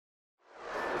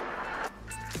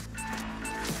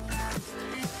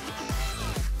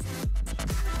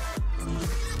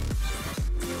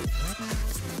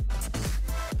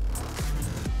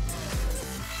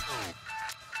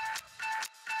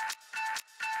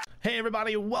Hey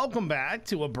everybody, welcome back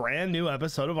to a brand new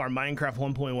episode of our Minecraft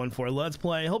 1.14 Let's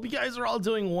Play. Hope you guys are all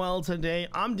doing well today.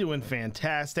 I'm doing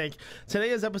fantastic. Today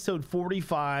is episode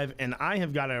 45 and I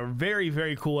have got a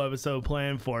very cool episode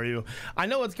planned for you. I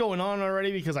know what's going on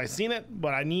already because I've seen it,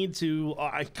 but I need to,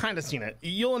 I kind of seen it.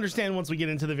 You'll understand once we get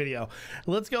into the video.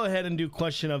 Let's go ahead and do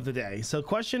question of the day. So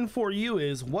question for you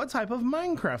is, what type of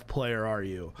Minecraft player are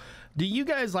you? Do you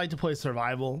guys like to play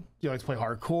survival? Do you like to play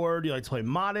hardcore? Do you like to play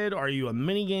modded? Are you a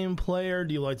minigame player?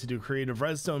 Do you like to do creative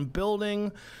redstone building?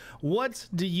 What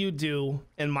do you do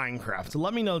in Minecraft?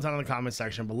 Let me know down in the comment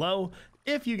section below.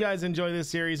 If you guys enjoy this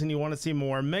series and you want to see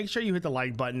more, make sure you hit the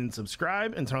like button and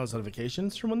subscribe and turn on those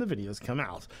notifications for when the videos come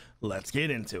out. Let's get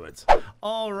into it.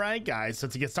 All right, guys. So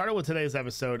to get started with today's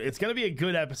episode, it's going to be a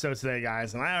good episode today,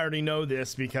 guys. And I already know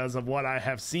this because of what I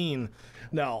have seen.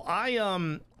 No,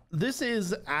 this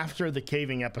is after the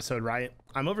caving episode, right?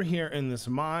 I'm over here in this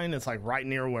mine. It's like right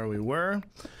near where we were.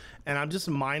 And I'm just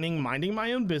minding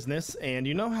my own business. And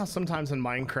you know how sometimes in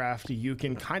Minecraft, you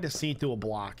can kind of see through a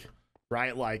block,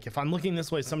 right? Like if I'm looking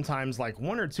this way, sometimes like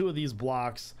one or two of these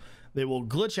blocks, they will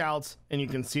glitch out and you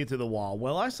can see through the wall.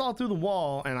 Well, I saw through the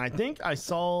wall and I think I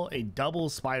saw a double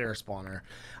spider spawner.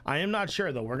 I am not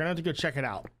sure though. We're gonna have to go check it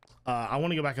out. I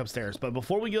want to go back upstairs, but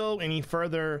before we go any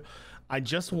further, I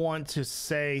just want to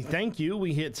say thank you.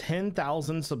 We hit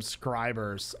 10,000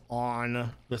 subscribers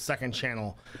on the second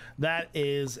channel. That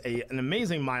is an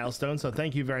amazing milestone. So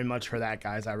thank you very much for that,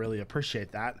 guys. I really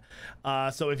appreciate that.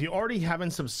 So if you already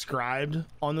haven't subscribed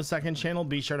on the second channel,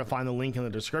 be sure to find the link in the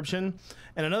description.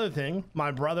 And another thing,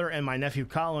 my brother and my nephew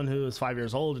Colin, who is 5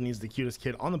 years old and he's the cutest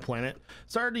kid on the planet,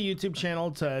 started a YouTube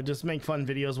channel to just make fun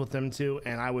videos with them too.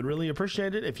 And I would really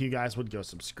appreciate it if you guys would go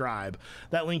subscribe.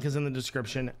 That link is in the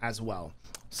description as well.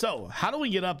 So how do we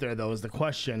get up there though is the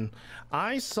question.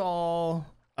 I saw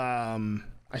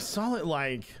it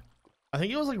like, I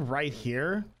think it was like right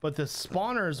here, but the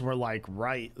spawners were like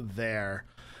right there.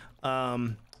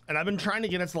 And I've been trying to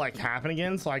get it to like happen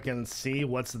again so I can see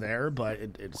what's there, but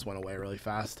it just went away really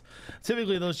fast.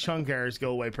 Typically those chunk errors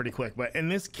go away pretty quick, but in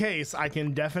this case I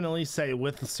can definitely say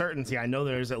with certainty I know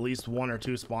there's at least one or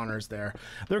two spawners there.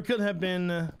 There could have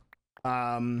been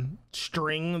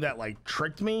string that like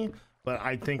tricked me, but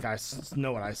I think I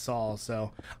know what I saw.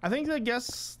 So I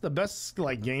guess the best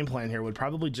like game plan here would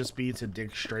probably just be to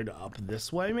dig straight up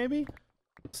this way, maybe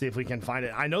see if we can find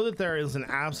it. I know that there is an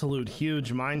absolute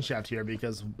huge mine shaft here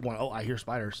because oh, I hear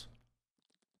spiders.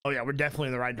 Oh yeah, we're definitely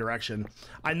in the right direction.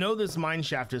 I know this mine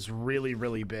shaft is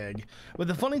really big, but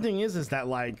the funny thing is that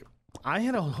like I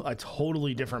had a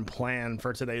totally different plan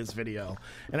for today's video,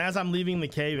 and as I'm leaving the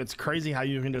cave, it's crazy how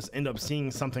you can just end up seeing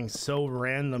something so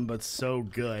random but so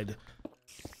good.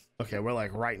 Okay, we're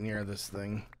like right near this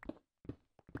thing. I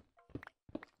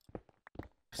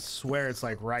swear it's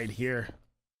like right here.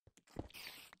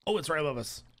 Oh, it's right above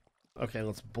us. Okay,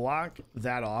 let's block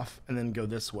that off and then go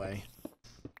this way.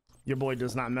 Your boy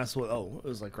does not mess with, oh, it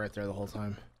was like right there the whole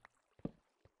time.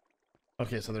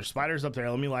 Okay, so there's spiders up there.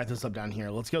 Let me light this up down here.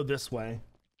 Let's go this way.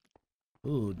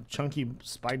 Ooh, chunky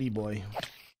spidey boy.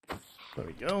 There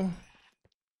we go.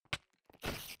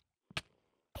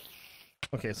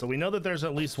 Okay, so we know that there's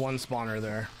at least one spawner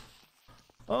there.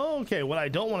 Okay, what I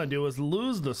don't want to do is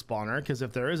lose the spawner, because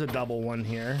if there is a double one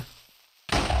here.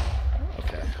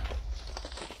 Okay.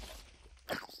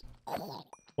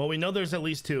 Well, we know there's at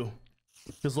least two.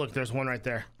 Because look, there's one right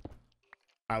there.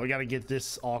 All right, we got to get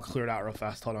this all cleared out real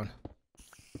fast. Hold on.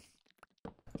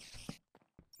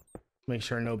 Make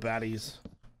sure no baddies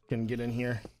can get in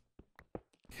here.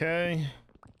 Okay.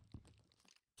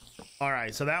 All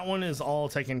right, so that one is all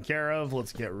taken care of.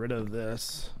 Let's get rid of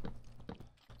this.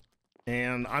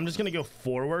 And I'm just gonna go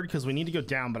forward because we need to go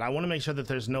down, but I want to make sure that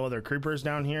there's no other creepers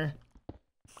down here.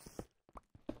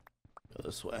 Go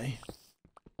this way.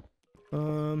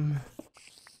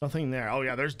 Nothing there. Oh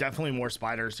yeah, there's definitely more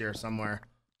spiders here somewhere.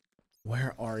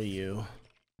 Where are you?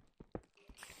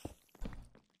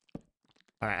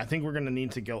 All right, I think we're gonna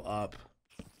need to go up.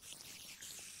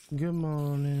 Good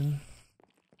morning.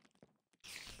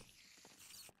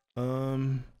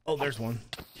 Oh, there's one.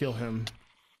 Kill him.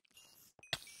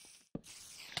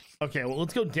 Okay, well,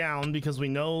 let's go down because we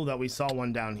know that we saw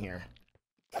one down here.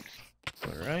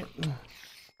 All right.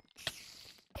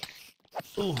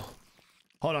 Ooh.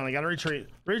 Hold on, I gotta retreat.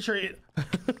 Retreat.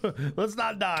 Let's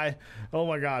not die. Oh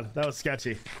my god, that was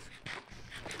sketchy.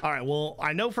 All right, well,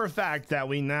 I know for a fact that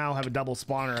we now have a double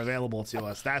spawner available to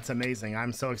us. That's amazing.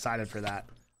 I'm so excited for that.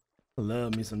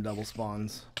 Love me some double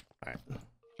spawns. All right.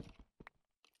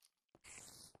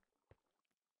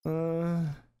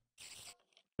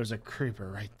 There's a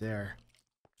creeper right there.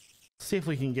 Let's see if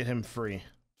we can get him free.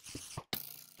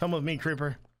 Come with me,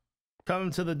 creeper. Come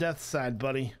to the death side,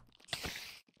 buddy.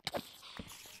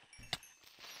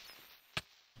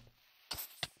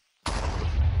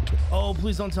 Oh,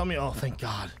 please don't tell me. Oh, thank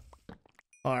God.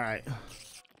 All right.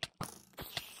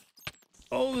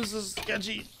 Oh, this is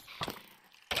sketchy.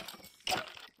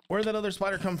 Where'd that other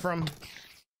spider come from?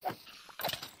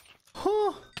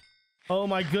 Huh. Oh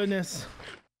my goodness.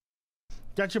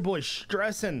 Got your boy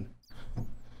stressing.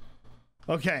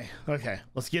 Okay,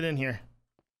 let's get in here.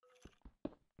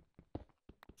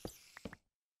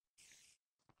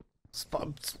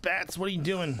 Spats, what are you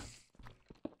doing?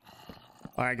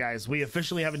 All right, guys, we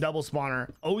officially have a double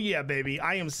spawner. Oh yeah, baby,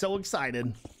 I am so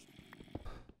excited.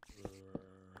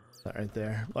 That right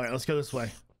there. All right, let's go this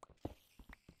way.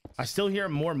 I still hear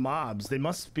more mobs. They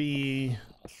must be...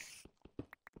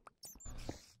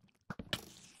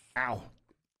 Ow.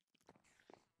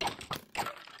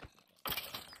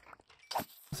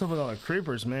 What's up with all the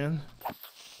creepers, man?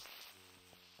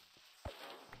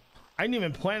 I didn't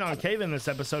even plan on caving this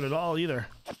episode at all either.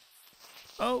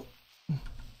 Oh. All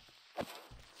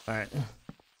right.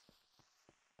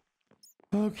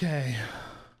 Okay.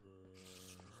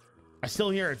 I still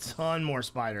hear a ton more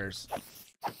spiders.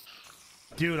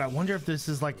 Dude, I wonder if this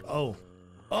is like... Oh,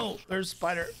 there's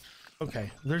spider.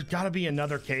 Okay, there's got to be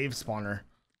another cave spawner.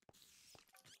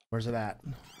 Where's it at?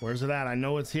 Where's it at? I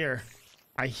know it's here.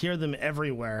 I hear them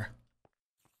everywhere.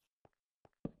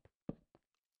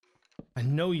 I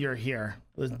know you're here.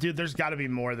 Dude, there's got to be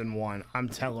more than one. I'm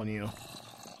telling you.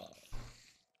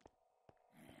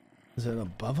 Is it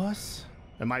above us?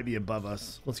 It might be above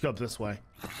us. Let's go up this way.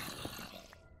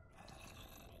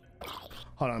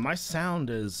 Hold on, my sound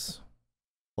is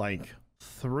like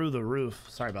through the roof.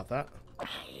 Sorry about that.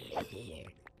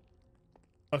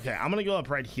 Okay, I'm gonna go up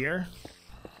right here.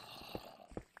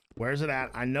 Where's it at?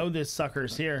 I know this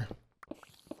sucker's here.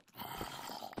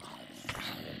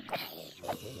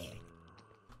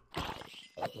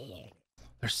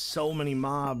 There's so many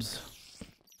mobs.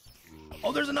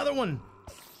 Oh, there's another one.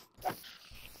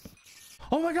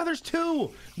 Oh my God, there's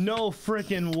two. No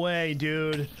freaking way,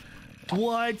 dude.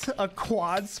 What? A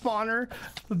quad spawner?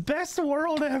 Best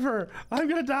world ever. I'm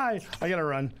gonna die. I gotta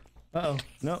run. Uh-oh.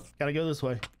 No, gotta go this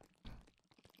way.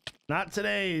 Not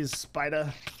today,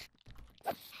 spider.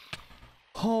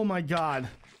 Oh my God.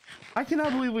 I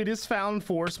cannot believe we just found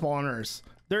 4 spawners.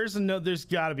 There's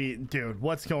gotta be, dude,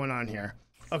 what's going on here?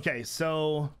 Okay,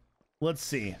 so let's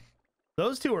see.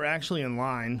 Those 2 are actually in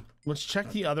line. Let's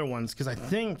check the other ones, because I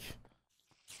think...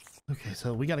 Okay,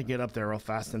 so we gotta get up there real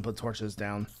fast and put torches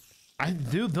down.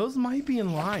 Dude, those might be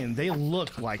in line. They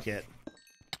look like it.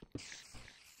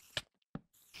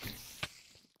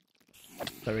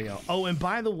 There we go. Oh, and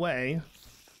by the way,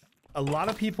 a lot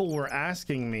of people were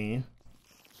asking me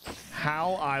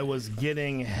how I was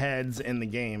getting heads in the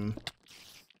game.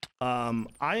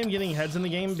 I am getting heads in the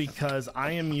game because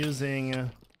I am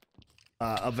using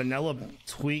a vanilla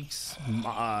tweaks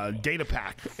data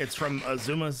pack. It's from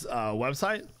Azuma's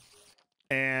website.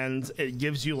 And it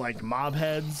gives you like mob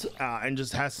heads and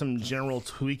just has some general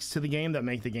tweaks to the game that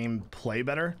make the game play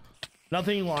better.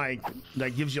 Nothing like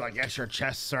that gives you like extra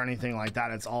chests or anything like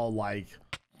that. It's all like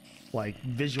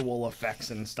visual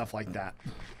effects and stuff like that.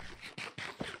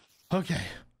 Okay,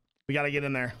 we gotta get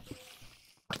in there.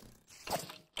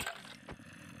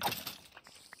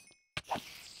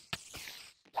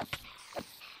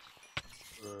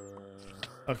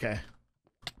 Okay,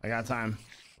 I got time.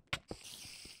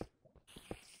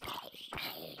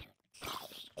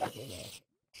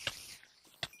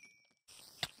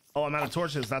 Oh, I'm out of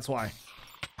torches, that's why.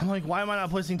 I'm like, why am I not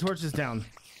placing torches down?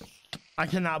 I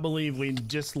cannot believe we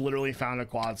just literally found a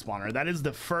quad spawner. That is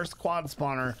the first quad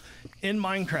spawner in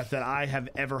Minecraft that I have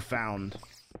ever found.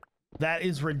 That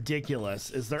is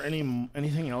ridiculous. Is there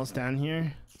anything else down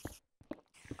here?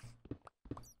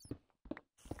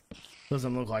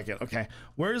 Doesn't look like it. Okay,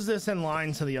 where's this in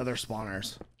line to the other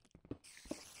spawners?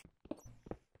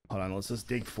 Hold on, let's just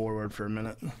dig forward for a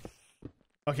minute.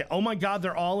 Okay, oh my God,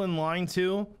 they're all in line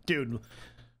too? Dude,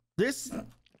 this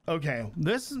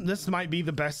might be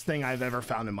the best thing I've ever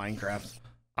found in Minecraft.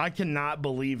 I cannot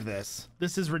believe this.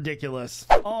 This is ridiculous.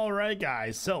 All right,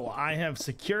 guys, so I have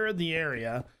secured the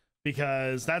area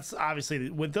because that's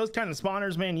obviously, with those kind of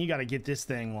spawners, man, you got to get this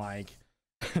thing like,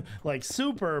 like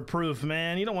super proof,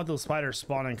 man. You don't want those spiders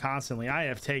spawning constantly. I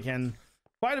have taken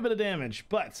quite a bit of damage,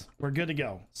 but we're good to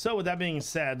go. So with that being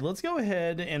said, let's go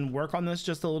ahead and work on this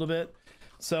just a little bit.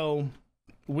 So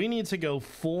we need to go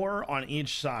 4 on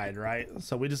each side, right?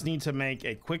 So we just need to make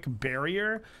a quick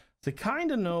barrier to kind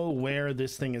of know where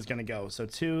this thing is going to go. So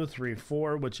 2, 3,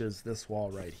 4, which is this wall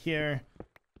right here.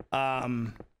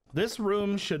 this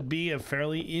room should be a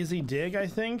fairly easy dig, I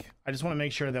think. I just want to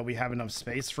make sure that we have enough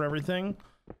space for everything,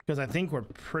 because I think we're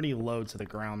pretty low to the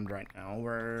ground right now.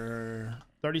 We're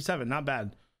 37, not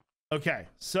bad. Okay,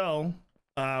 so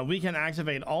we can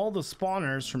activate all the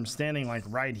spawners from standing like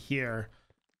right here,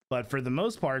 but for the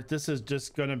most part, this is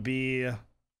just going to be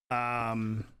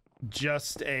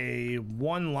just a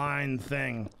one-line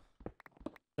thing.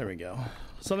 There we go.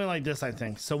 Something like this, I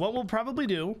think. So what we'll probably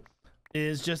do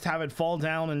is just have it fall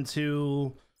down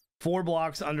into 4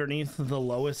 blocks underneath the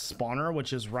lowest spawner,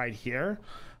 which is right here.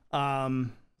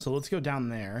 So let's go down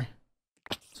there.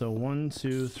 So 1,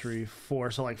 2, 3,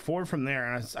 4. So like 4 from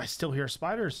there, and I still hear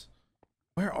spiders.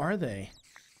 Where are they?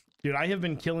 Dude, I have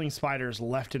been killing spiders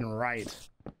left and right,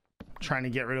 trying to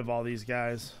get rid of all these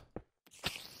guys.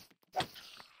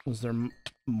 Was there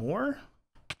more?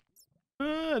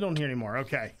 I don't hear any more.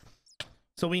 Okay.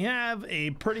 So we have a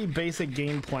pretty basic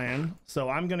game plan. So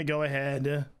I'm going to go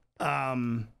ahead.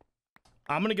 I'm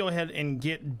going to go ahead and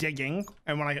get digging.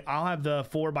 And when I'll have the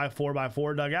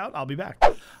 4x4x4 dug out, I'll be back.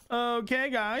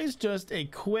 Okay, guys, just a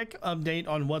quick update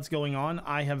on what's going on.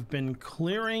 I have been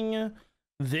clearing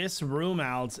this room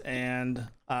out and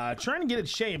trying to get it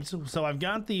shaped. So I've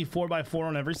got the 4x4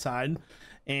 on every side.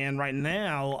 And right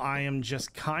now I am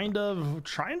just kind of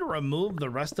trying to remove the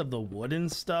rest of the wooden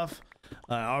stuff.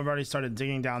 I've already started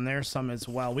digging down there some as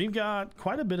well. We've got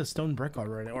quite a bit of stone brick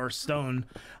already, or stone.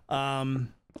 I'll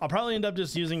probably end up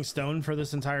just using stone for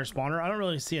this entire spawner. I don't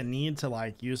really see a need to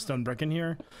like use stone brick in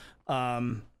here.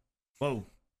 Whoa.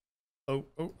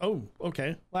 Oh,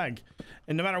 okay. Lag.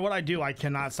 And no matter what I do, I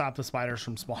cannot stop the spiders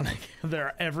from spawning.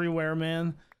 They're everywhere,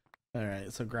 man. All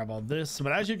right, so grab all this.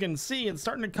 But as you can see, it's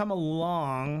starting to come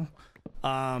along.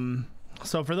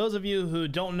 So for those of you who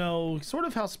don't know sort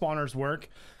of how spawners work,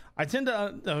 I tend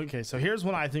to, okay, so here's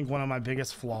what I think one of my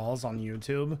biggest flaws on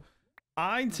YouTube.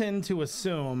 I tend to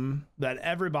assume that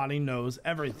everybody knows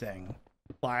everything.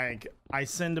 Like, I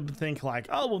tend to think like,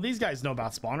 oh, well, these guys know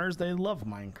about spawners. They love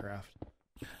Minecraft.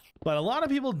 But a lot of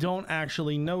people don't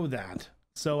actually know that.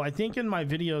 So I think in my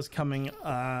videos coming,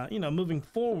 you know, moving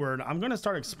forward, I'm going to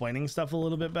start explaining stuff a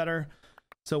little bit better.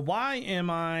 So why am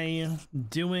I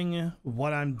doing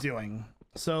what I'm doing?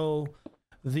 So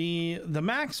the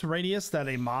max radius that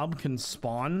a mob can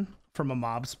spawn from a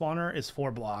mob spawner is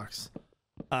 4 blocks.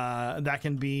 That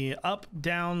can be up,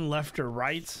 down, left, or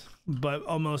right. But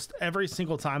almost every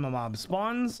single time a mob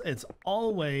spawns, it's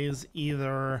always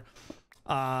either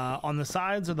on the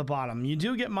sides or the bottom. You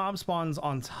do get mob spawns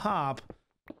on top,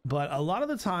 but a lot of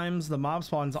the times the mob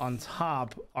spawns on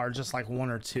top are just like 1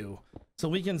 or 2. So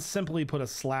we can simply put a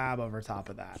slab over top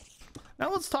of that.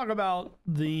 Now let's talk about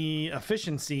the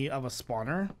efficiency of a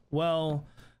spawner. Well,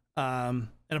 in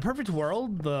a perfect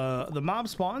world, the mob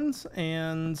spawns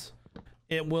and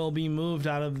it will be moved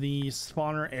out of the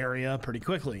spawner area pretty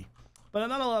quickly. But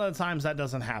not a lot of times that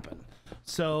doesn't happen.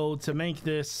 So to make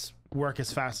this work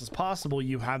as fast as possible,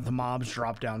 you have the mobs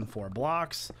drop down 4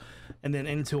 blocks and then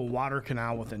into a water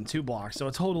canal within 2 blocks. So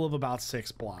a total of about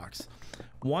 6 blocks.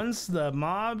 Once the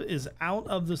mob is out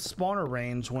of the spawner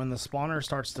range, when the spawner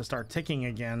starts to ticking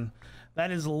again,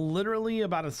 that is literally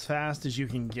about as fast as you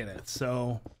can get it.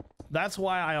 So that's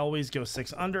why I always go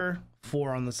 6 under,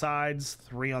 4 on the sides,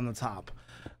 3 on the top.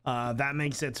 That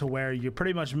makes it to where you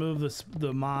pretty much move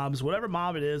the mobs, whatever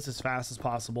mob it is, as fast as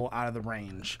possible out of the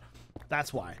range.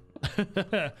 That's why.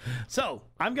 So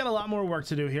I've got a lot more work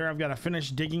to do here. I've got to finish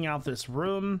digging out this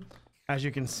room. As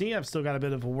you can see, I've still got a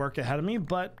bit of work ahead of me,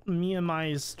 but me and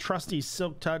my trusty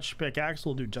Silk Touch pickaxe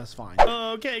will do just fine.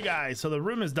 Okay, guys, so the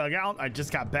room is dug out. I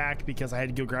just got back because I had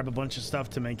to go grab a bunch of stuff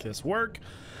to make this work.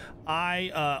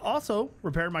 I also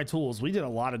repaired my tools. We did a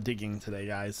lot of digging today,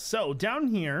 guys. So down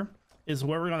here is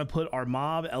where we're going to put our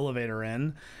mob elevator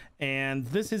in, and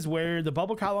this is where the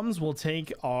bubble columns will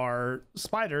take our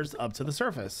spiders up to the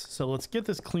surface. So let's get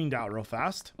this cleaned out real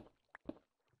fast.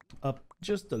 Up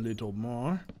just a little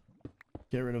more.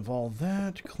 Get rid of all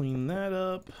that, clean that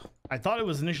up. I thought it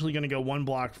was initially going to go 1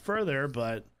 block further,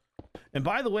 but... And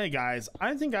by the way, guys,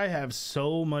 I think I have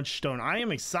so much stone. I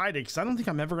am excited because I don't think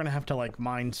I'm ever going to have to, like,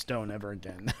 mine stone ever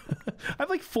again. I have,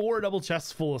 like, 4 double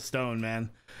chests full of stone,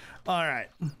 man. All right,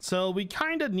 so we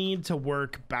kind of need to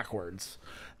work backwards.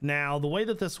 Now, the way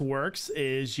that this works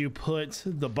is you put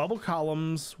the bubble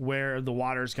columns where the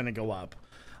water is going to go up.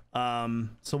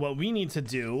 So what we need to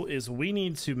do is we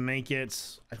need to make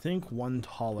it, I think, 1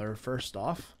 taller first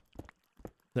off.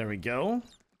 There we go.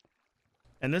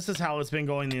 And this is how it's been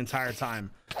going the entire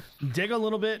time. Dig a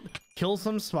little bit, kill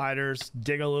some spiders,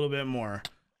 dig a little bit more.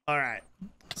 All right.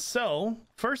 So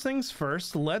first things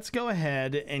first, let's go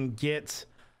ahead and get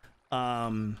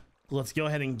let's go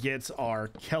ahead and get our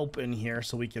kelp in here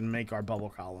so we can make our bubble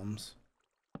columns.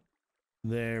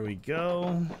 There we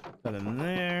go. Put in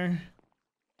there.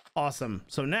 Awesome.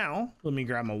 So now let me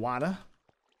grab my water.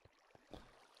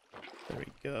 There we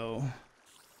go.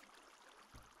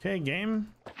 Okay,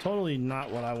 game. Totally not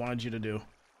what I wanted you to do.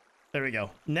 There we go.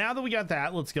 Now that we got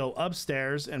that, let's go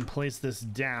upstairs and place this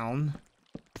down.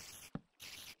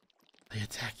 They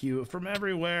attack you from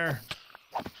everywhere.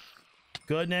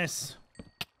 Goodness.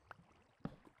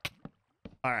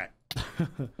 All right.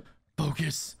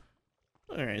 Focus.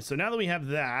 All right, so now that we have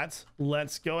that,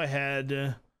 let's go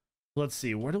ahead. Let's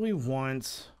see, where do we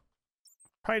want?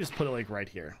 Probably just put it like right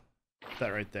here. That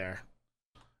right there.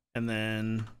 And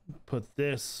then put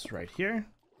this right here.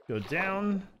 Go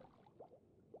down.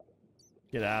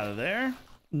 Get out of there.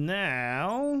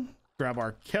 Now, grab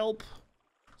our kelp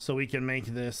so we can make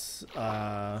this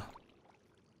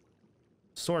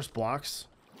source blocks.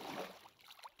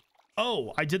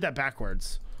 Oh, I did that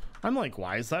backwards. I'm like,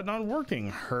 why is that not working?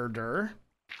 Herder.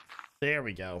 There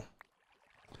we go.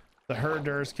 The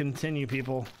herders continue,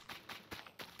 people.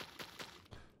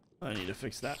 I need to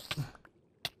fix that.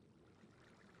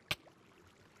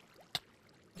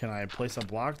 Can I place a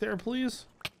block there, please?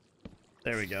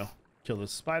 There we go. Kill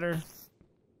this spider.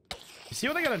 You see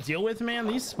what I gotta deal with, man?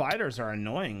 These spiders are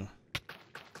annoying.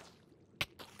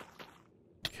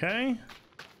 Okay.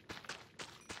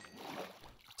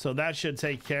 So that should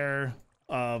take care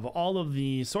of all of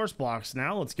the source blocks.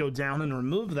 Now let's go down and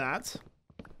remove that.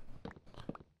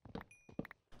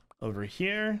 Over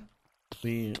here.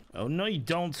 Oh no, you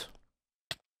don't.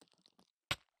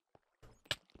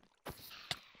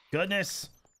 Goodness.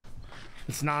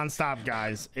 It's non-stop,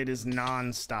 guys. It is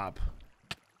non-stop.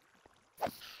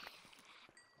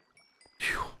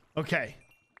 Phew. Okay.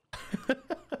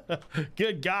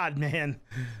 Good God, man.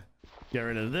 Get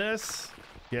rid of this.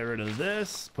 Get rid of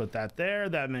this. Put that there.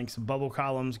 That makes bubble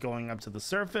columns going up to the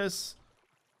surface.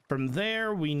 From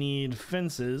there, we need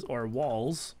fences or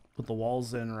walls. Put the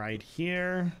walls in right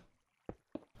here.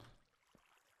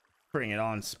 Bring it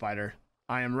on, spider.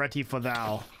 I am ready for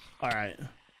thou. All right.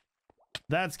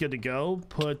 That's good to go.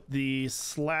 Put the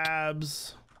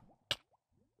slabs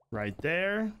right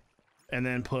there. And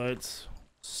then put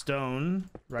stone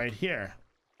right here.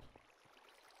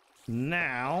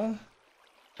 Now,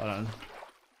 hold on.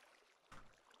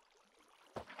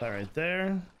 That right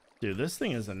there. Dude, this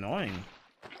thing is annoying.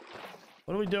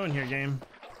 What are we doing here, game?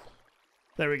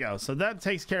 There we go. So that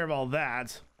takes care of all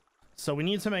that. So we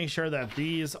need to make sure that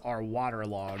these are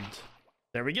waterlogged.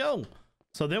 There we go.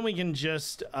 So then we can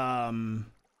just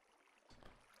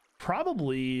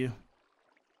probably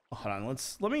hold on.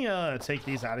 Let me take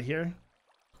these out of here,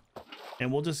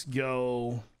 and we'll just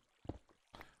go.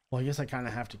 Well, I guess I kind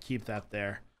of have to keep that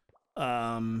there.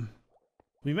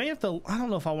 We may have to. I don't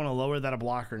know if I want to lower that a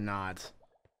block or not.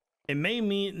 It may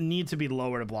need to be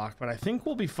lowered a block, but I think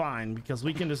we'll be fine because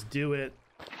we can just do it.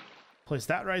 Place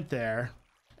that right there,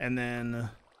 and then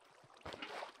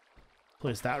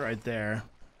place that right there.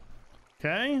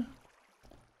 Okay.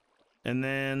 And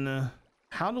then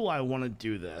how do I want to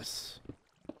do this?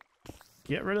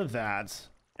 Get rid of that.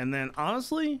 And then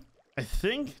honestly, I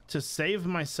think to save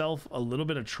myself a little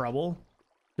bit of trouble,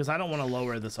 because I don't want to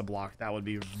lower this a block. That would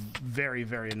be very,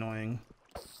 very annoying.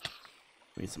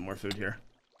 Need some more food here.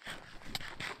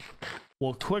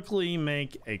 We'll quickly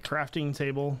make a crafting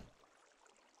table.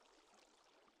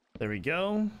 There we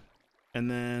go. And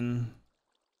then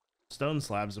stone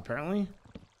slabs, apparently.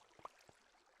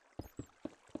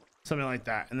 Something like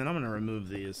that. And then I'm going to remove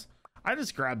these. I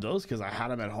just grabbed those because I had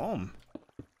them at home.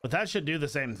 But that should do the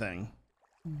same thing.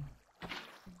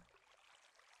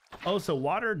 Oh, so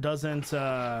water doesn't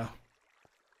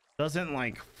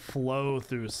like flow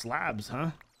through slabs,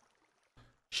 huh?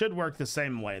 Should work the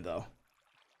same way though.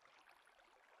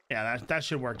 Yeah, that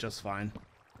should work just fine.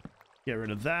 Get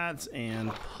rid of that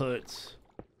and put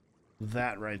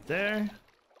that right there.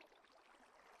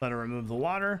 Let it remove the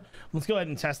water. Let's go ahead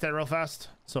and test that real fast.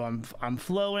 So I'm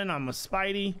flowing. I'm a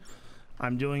Spidey.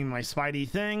 I'm doing my Spidey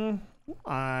thing.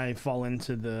 I fall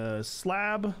into the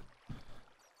slab.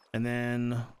 And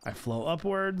then I flow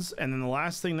upwards. And then the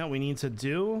last thing that we need to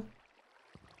do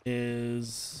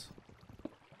is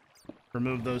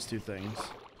remove those two things.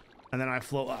 And then I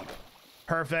flow up.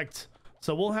 Perfect.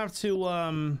 So we'll have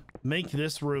to make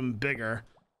this room bigger.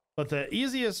 But the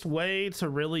easiest way to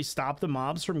really stop the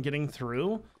mobs from getting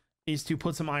through is to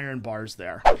put some iron bars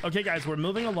there. Okay, guys, we're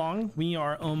moving along. We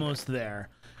are almost there.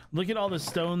 Look at all the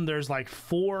stone. There's like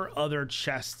 4 other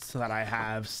chests that I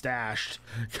have stashed.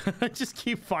 I just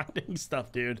keep finding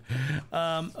stuff, dude.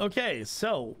 Okay,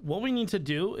 so what we need to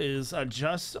do is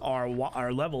adjust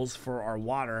our levels for our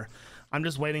water. I'm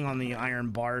just waiting on the iron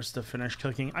bars to finish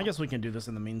cooking. I guess we can do this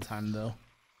in the meantime, though.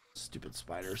 Stupid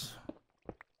spiders.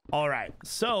 All right,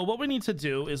 so what we need to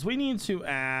do is we need to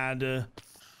add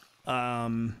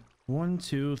 1,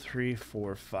 2, 3,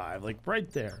 4, 5, like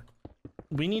right there.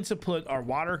 We need to put our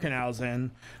water canals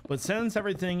in, but since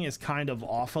everything is kind of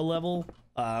off a level,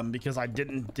 because I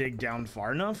didn't dig down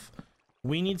far enough,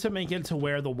 we need to make it to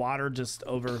where the water just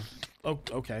oh,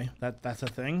 okay, that's a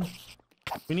thing.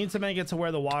 We need to make it to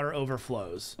where the water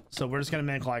overflows. So we're just gonna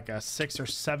make like a 6 or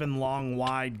 7 long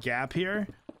wide gap here.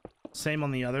 Same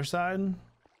on the other side.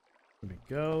 There we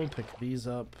go. Pick these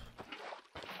up.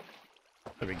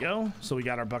 There we go. So we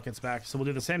got our buckets back. So we'll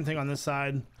do the same thing on this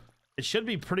side. It should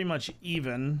be pretty much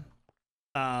even.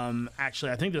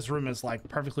 Actually, I think this room is like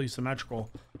perfectly symmetrical.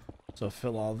 So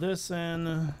fill all this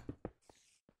in.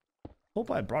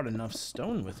 Hope I brought enough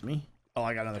stone with me. Oh,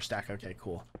 I got another stack. Okay,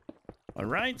 cool. All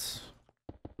right.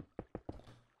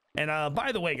 And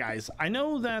by the way, guys, I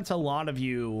know that a lot of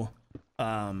you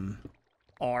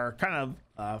are kind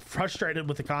of frustrated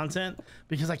with the content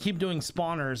because I keep doing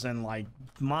spawners and like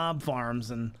mob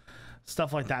farms and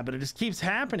stuff like that, but it just keeps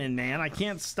happening, man. I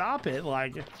can't stop it.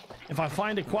 Like, if I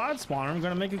find a quad spawner, I'm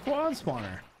gonna make a quad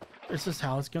spawner. This is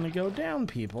how it's gonna go down,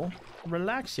 people.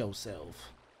 Relax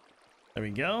yourself. There we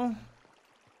go.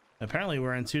 Apparently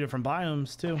we're in 2 different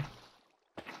biomes too,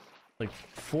 like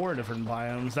 4 different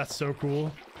biomes. That's so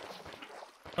cool.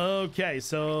 Okay,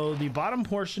 so the bottom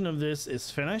portion of this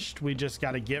is finished. We just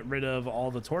got to get rid of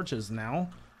all the torches now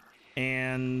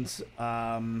and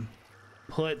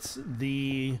put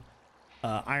the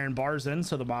iron bars in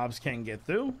so the mobs can't get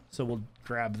through. So we'll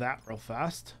grab that real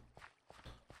fast.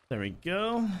 There we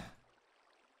go.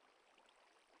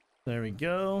 There we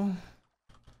go.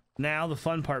 Now the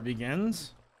fun part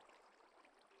begins.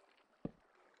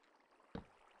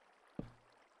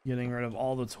 Getting rid of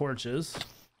all the torches.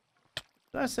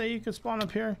 Did I say you could spawn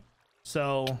up here?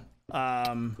 So,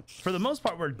 for the most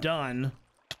part, we're done.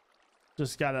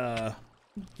 Just gotta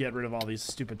get rid of all these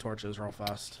stupid torches real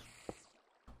fast.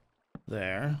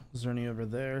 There. Is there any over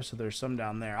there? So there's some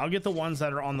down there. I'll get the ones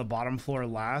that are on the bottom floor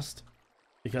last,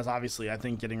 because obviously I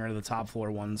think getting rid of the top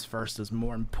floor ones first is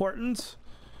more important.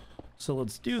 So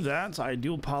let's do that. I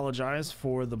do apologize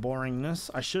for the boringness.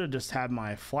 I should have just had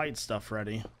my flight stuff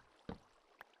ready.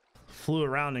 Flew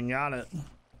around and got it.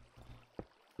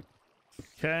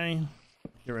 Okay,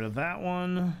 get rid of that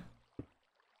one.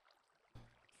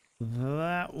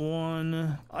 That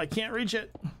one. I can't reach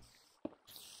it.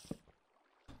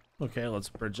 Okay, let's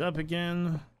bridge up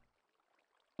again.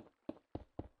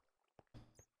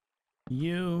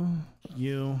 You.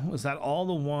 Was that all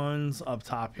the ones up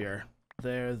top here?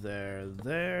 There.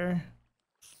 Let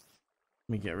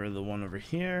me get rid of the one over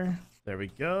here. There we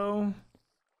go.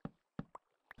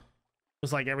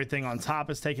 Looks like everything on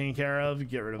top is taken care of.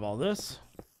 Get rid of all this.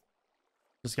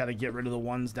 Just got to get rid of the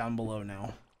ones down below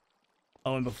now.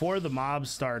 Oh, and before the mob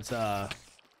starts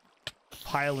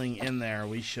piling in there,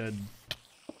 we should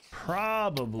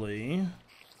probably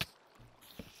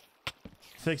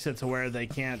fix it to where they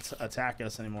can't attack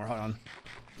us anymore. Hold on.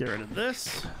 Get rid of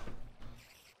this.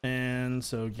 And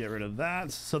so get rid of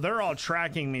that. So they're all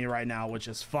tracking me right now, which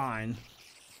is fine.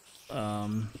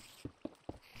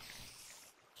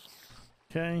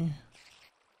 Okay.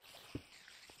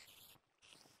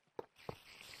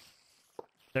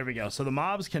 There we go. So the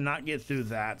mobs cannot get through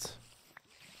that,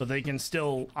 but they can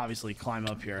still obviously climb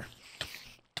up here.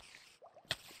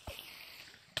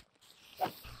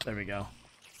 There we go.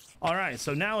 All right,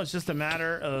 so now it's just a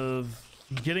matter of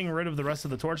getting rid of the rest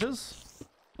of the torches.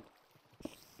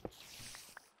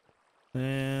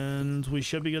 And we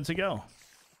should be good to go.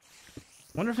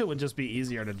 Wonder if it would just be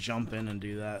easier to jump in and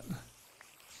do that.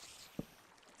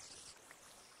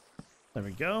 There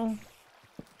we go.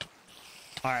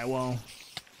 All right, well,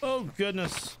 oh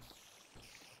goodness.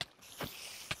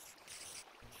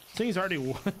 Thing's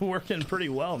already working pretty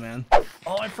well, man.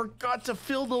 Oh, I forgot to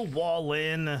fill the wall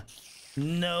in.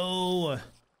 No.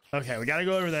 Okay, we gotta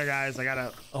go over there, guys.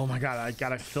 Oh my God, I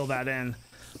gotta fill that in.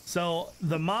 So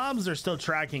the mobs are still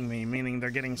tracking me, meaning they're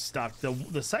getting stuck.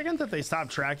 The second that they stop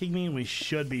tracking me, we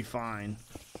should be fine.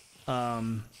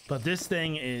 But this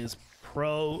thing is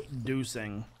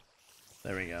producing.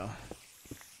 There we go.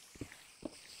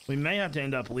 We may have to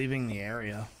end up leaving the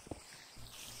area.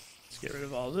 Let's get rid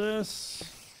of all this.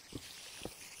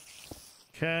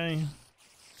 Okay.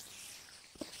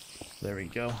 There we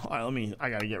go. All right, I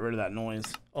gotta get rid of that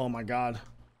noise. Oh my God.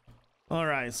 All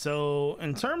right, so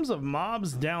in terms of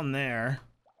mobs down there,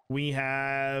 we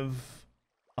have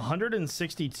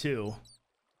 162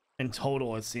 in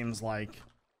total, it seems like.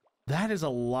 That is a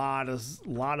lot of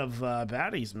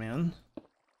baddies, man.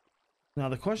 Now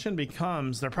the question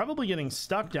becomes, they're probably getting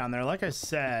stuck down there. Like I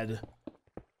said,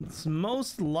 it's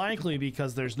most likely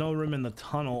because there's no room in the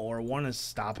tunnel or one is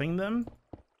stopping them.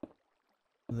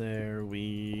 There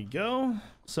we go.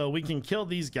 So we can kill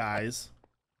these guys.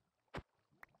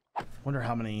 Wonder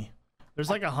how many. There's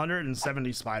like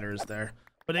 170 spiders there,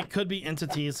 but it could be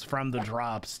entities from the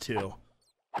drops too.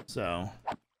 So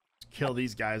kill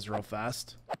these guys real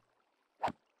fast.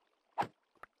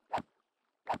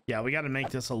 Yeah, we got to make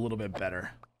this a little bit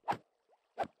better.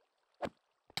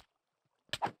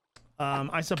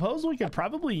 I suppose we could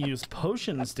probably use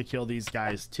potions to kill these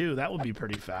guys too. That would be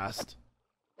pretty fast.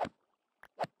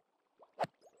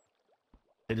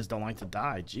 They just don't like to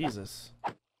die. Jesus.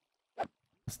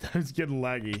 It's getting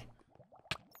laggy.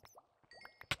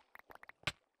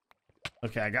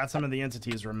 Okay, I got some of the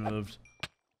entities removed.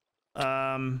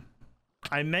 I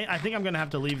think I'm gonna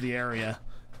have to leave the area.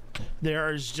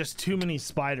 There's just too many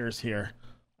spiders here.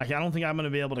 I don't think I'm gonna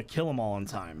be able to kill them all in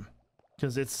time,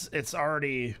 because it's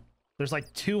already, there's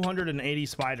like 280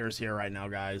 spiders here right now,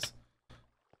 guys.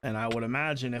 And I would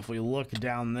imagine if we look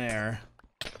down there,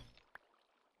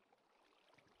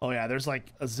 oh yeah, there's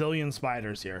like a zillion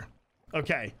spiders here.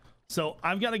 Okay, so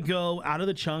I've got to go out of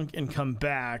the chunk and come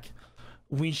back.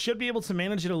 We should be able to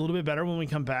manage it a little bit better when we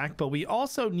come back, but we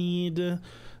also need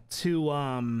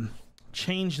to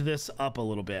change this up a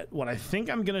little bit. What I think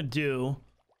I'm gonna do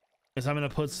is I'm gonna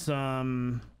put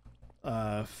some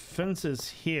fences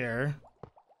here,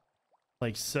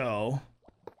 like so,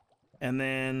 and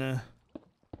then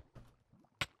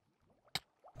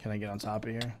can I get on top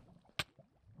of here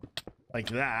like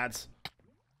that?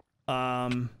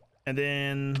 And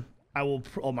then I will,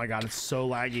 oh my god, it's so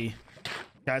laggy,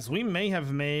 guys. We may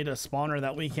have made a spawner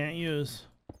that we can't use.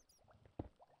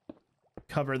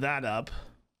 Cover that up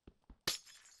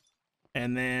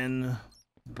and then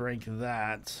break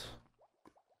that.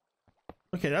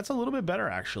 Okay, that's a little bit better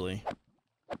actually.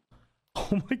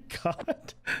 Oh my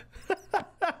god.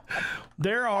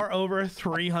 There are over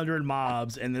 300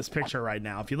 mobs in this picture right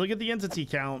now. If you look at the entity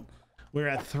count, we're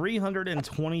at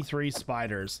 323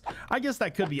 spiders. I guess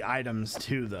that could be items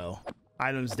too, though.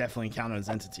 Items definitely count as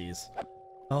entities.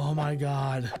 Oh my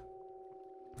god.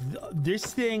 This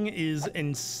thing is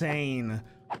insane.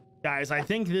 Guys, I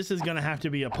think this is gonna have to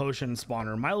be a potion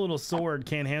spawner. My little sword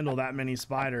can't handle that many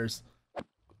spiders.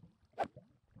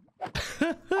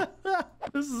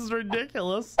 This is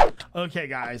ridiculous. Okay,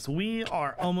 guys, we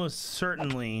are almost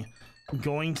certainly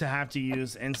going to have to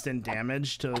use instant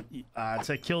damage to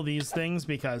kill these things,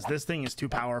 because this thing is too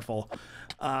powerful.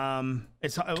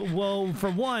 It's well, for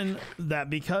one, that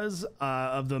because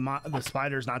of the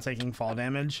spiders not taking fall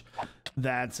damage,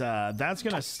 that's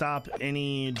gonna stop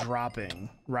any dropping,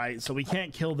 right? So we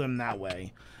can't kill them that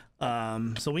way.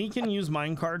 So we can use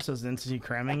minecarts as entity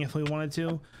cramming if we wanted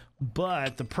to,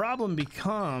 but the problem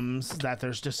becomes that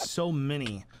there's just so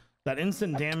many that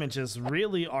instant damage is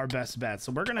really our best bet.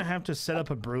 So we're gonna have to set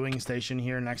up a brewing station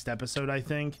here next episode, I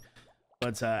think.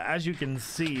 But as you can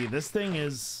see, this thing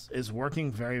is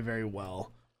working very, very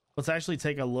well. Let's actually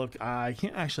take a look. I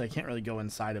can't really go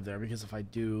inside of there, because if I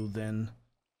do, then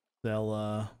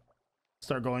they'll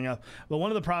start going up. But one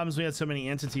of the problems we had so many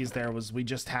entities there was we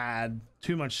just had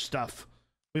too much stuff.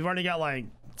 We've already got like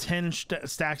 10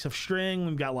 stacks of string.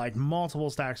 We've got like multiple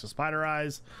stacks of spider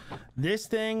eyes. This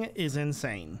thing is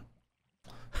insane.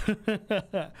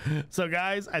 So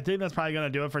guys, I think that's probably gonna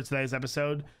do it for today's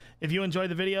episode. If you enjoyed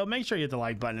the video, make sure you hit the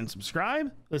like button and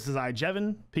subscribe. This is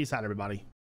iJevin. Peace out, everybody.